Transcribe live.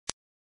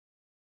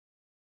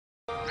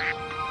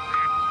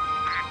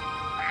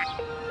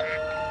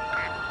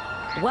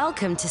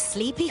Welcome to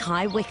Sleepy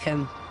High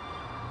Wycombe,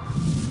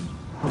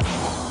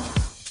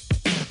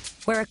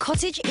 where a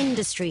cottage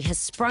industry has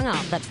sprung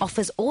up that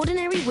offers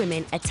ordinary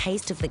women a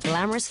taste of the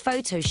glamorous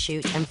photo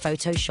shoot and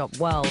Photoshop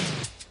world.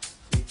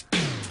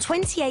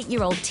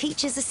 28-year-old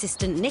teacher's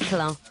assistant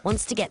Nicola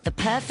wants to get the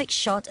perfect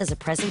shot as a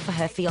present for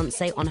her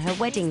fiancé on her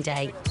wedding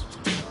day.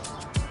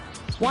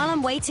 While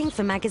I'm waiting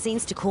for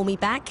magazines to call me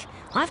back,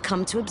 I've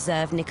come to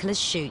observe Nicola's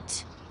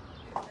shoot.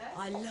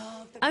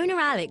 Owner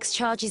Alex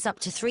charges up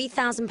to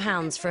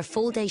 £3,000 for a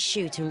full-day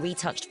shoot and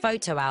retouched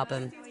photo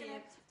album.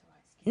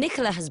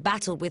 Nicola has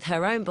battled with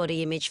her own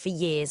body image for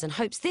years and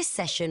hopes this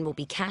session will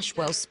be cash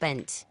well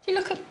spent. You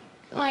look at,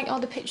 like,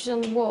 all the pictures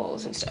on the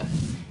walls and stuff.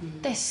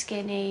 They're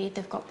skinny,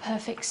 they've got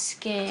perfect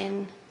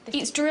skin.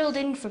 It's drilled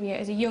in from you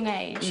at a young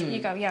age. You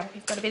go, yeah,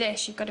 you've got to be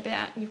this, you've got to be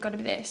that, you've got to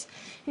be this.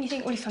 And you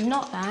think, well, if I'm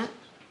not that,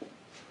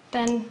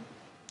 then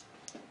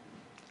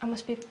I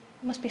must be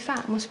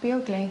fat, I must be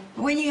ugly.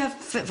 When you have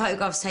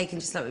photographs taken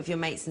just like with your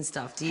mates and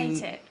stuff, do you...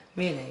 Hate it.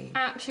 Really?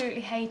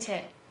 Absolutely hate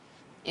it.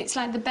 It's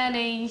like the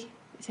belly,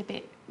 it's a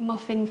bit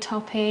muffin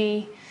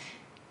toppy,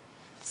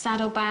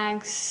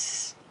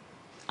 saddlebags.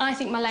 I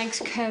think my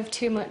legs curve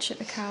too much at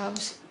the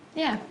calves.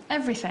 Yeah,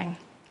 everything.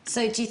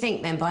 So do you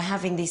think then by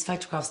having these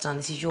photographs done,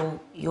 this is your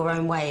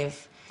own way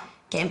of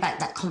getting back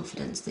that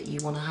confidence that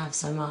you want to have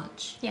so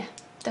much? Yeah,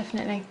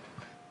 definitely.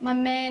 My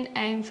main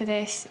aim for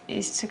this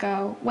is to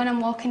go, when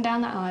I'm walking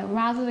down that aisle,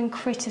 rather than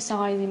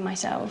criticising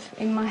myself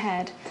in my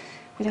head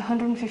with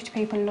 150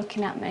 people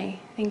looking at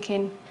me,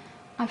 thinking,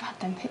 I've had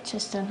them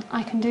pictures done,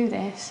 I can do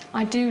this,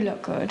 I do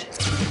look good. Do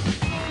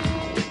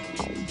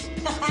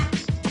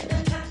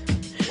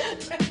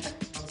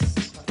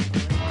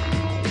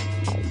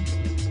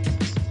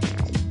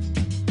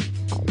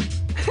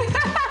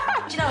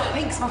you know what,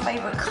 pink's my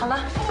favourite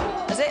colour.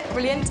 That's it,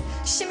 brilliant.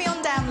 Shimmy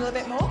on down a little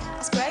bit more,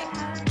 that's great.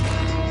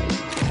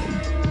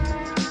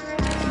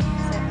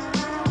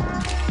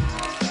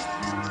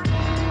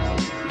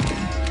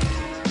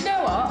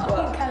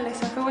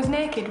 I was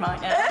naked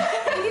right now.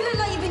 You look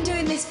like you've been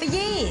doing this for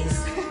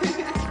years.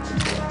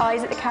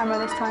 Eyes at the camera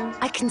this time.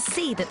 I can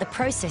see that the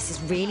process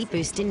is really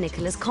boosting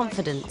Nicola's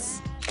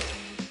confidence.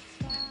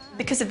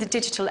 Because of the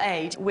digital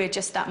age, we're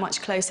just that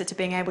much closer to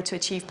being able to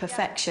achieve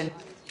perfection.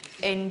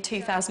 In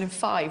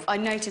 2005, I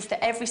noticed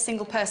that every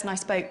single person I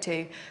spoke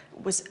to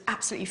was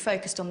absolutely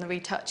focused on the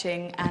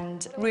retouching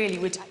and really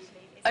would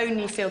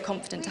only feel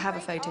confident to have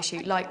a photo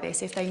shoot like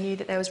this if they knew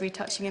that there was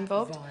retouching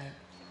involved. Right.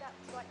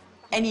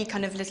 Any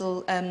kind of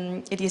little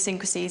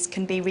idiosyncrasies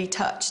can be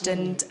retouched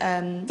and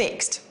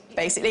fixed,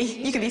 basically.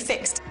 You can be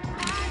fixed.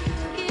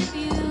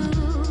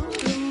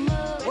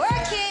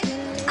 Work it!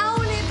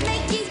 Own it,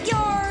 make it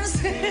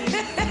yours!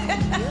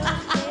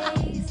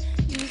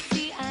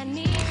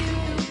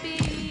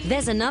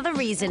 There's another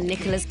reason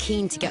Nicola's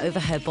keen to get over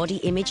her body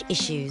image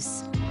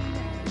issues.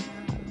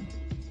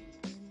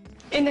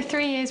 In the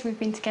 3 years we've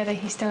been together,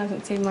 he still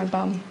hasn't seen my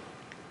bum.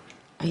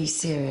 Are you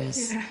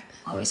serious? Yeah.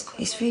 Oh,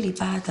 it's really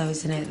bad though,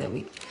 isn't it, that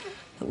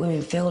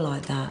women feel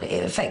like that.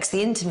 It affects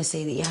the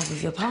intimacy that you have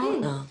with your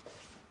partner.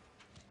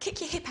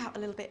 Kick your hip out a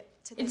little bit.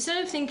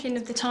 Instead of thinking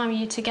of the time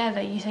you're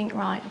together, you think,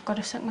 right, I've got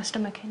to suck my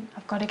stomach in,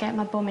 I've got to get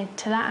my bum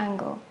into that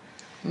angle.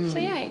 So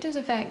yeah, it does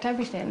affect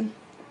everything.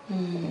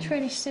 It's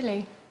really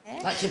silly.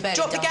 Like your belly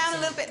Drop the dancing. gown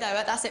a little bit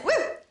lower, that's it. Woo!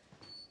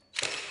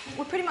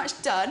 We're pretty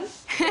much done.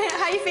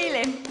 How are you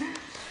feeling?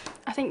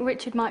 I think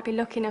Richard might be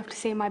lucky enough to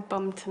see my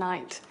bum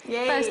tonight.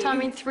 Yay. First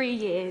time in 3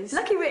 years.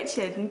 Lucky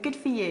Richard, and good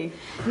for you.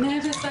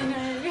 Nervous, I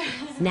know.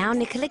 Now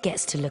Nicola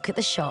gets to look at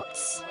the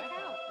shots.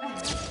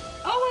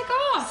 Oh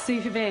my God!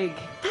 Super big.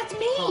 That's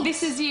me.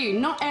 This is you,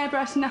 not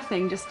airbrush,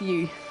 nothing, just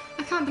you.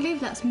 I can't believe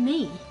that's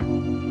me.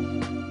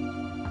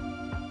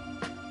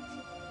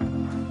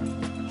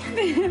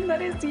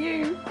 That is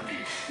you.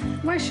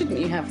 Why shouldn't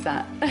you have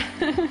that?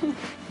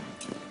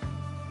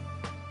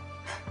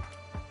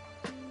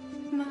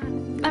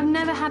 I've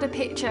never had a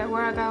picture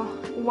where I go,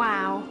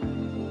 wow,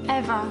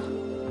 ever.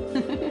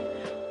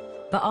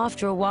 But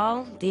after a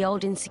while, the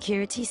old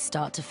insecurities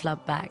start to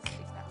flood back.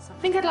 I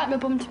think I'd like my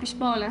bum to be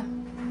smaller.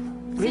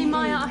 Really? See,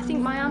 I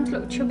think my arms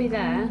look chubby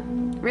there.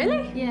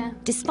 Really? Yeah.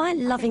 Despite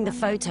loving the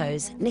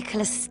photos,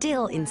 Nicola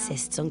still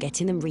insists on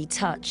getting them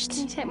retouched.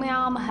 Can you take my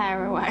arm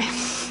hair away?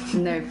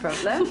 No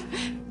problem.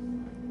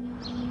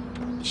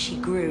 She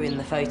grew in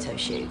the photo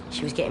shoot.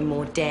 She was getting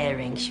more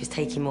daring, she was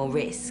taking more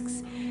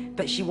risks.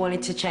 But she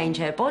wanted to change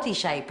her body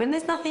shape, and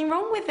there's nothing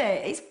wrong with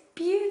it. It's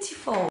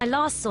beautiful. I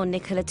last saw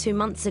Nicola 2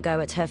 months ago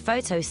at her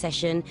photo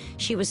session.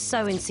 She was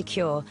so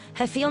insecure.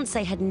 Her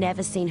fiancé had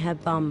never seen her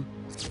bum.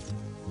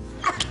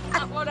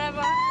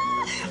 Whatever.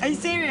 Are you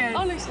serious?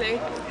 Honestly.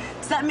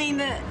 Does that mean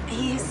that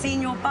he has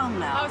seen your bum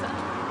now?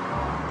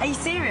 Are you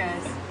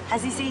serious?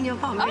 Has he seen your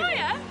bum? Oh,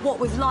 yeah. What,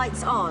 with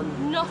lights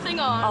on?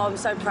 Nothing on. Oh, I'm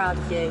so proud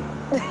of you.